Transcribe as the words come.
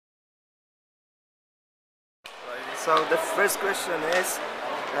So the first question is,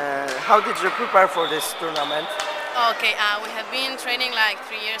 how did you prepare for this tournament? Okay, we have been training like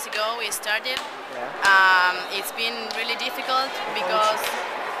 3 years ago. We started. Yeah. It's been really difficult because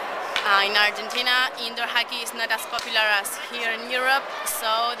in Argentina, indoor hockey is not as popular as here in Europe,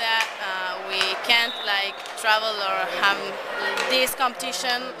 so that we can't like travel or have this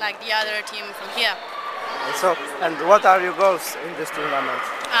competition like the other team from here. And what are your goals in this tournament?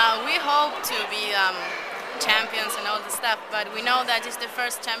 We hope to be champions and all the stuff, but we know that it's the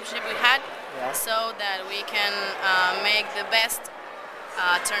first championship we had, Yeah. so that we can make the best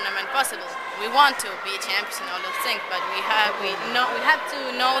tournament possible. We want to be champions and all those things, but we have to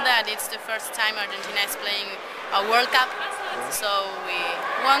know that it's the first time Argentina is playing a World Cup. So we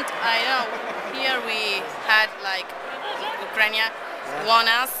want. I know here we had like Ukraine won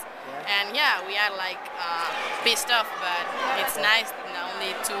us, and yeah, we are like pissed off, but it's nice.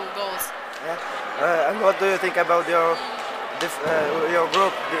 Only 2 goals. Yeah. And what do you think about your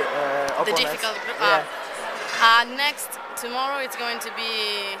group, opponents? The difficult group. Yeah. Next, tomorrow it's going to be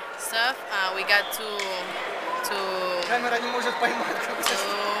surf. We got to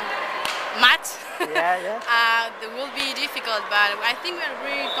match. Yeah. It will be difficult, but I think we are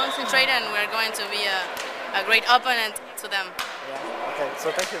really concentrated and we are going to be a great opponent to them. Yeah. Okay.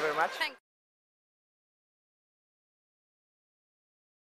 So thank you very much. Thanks.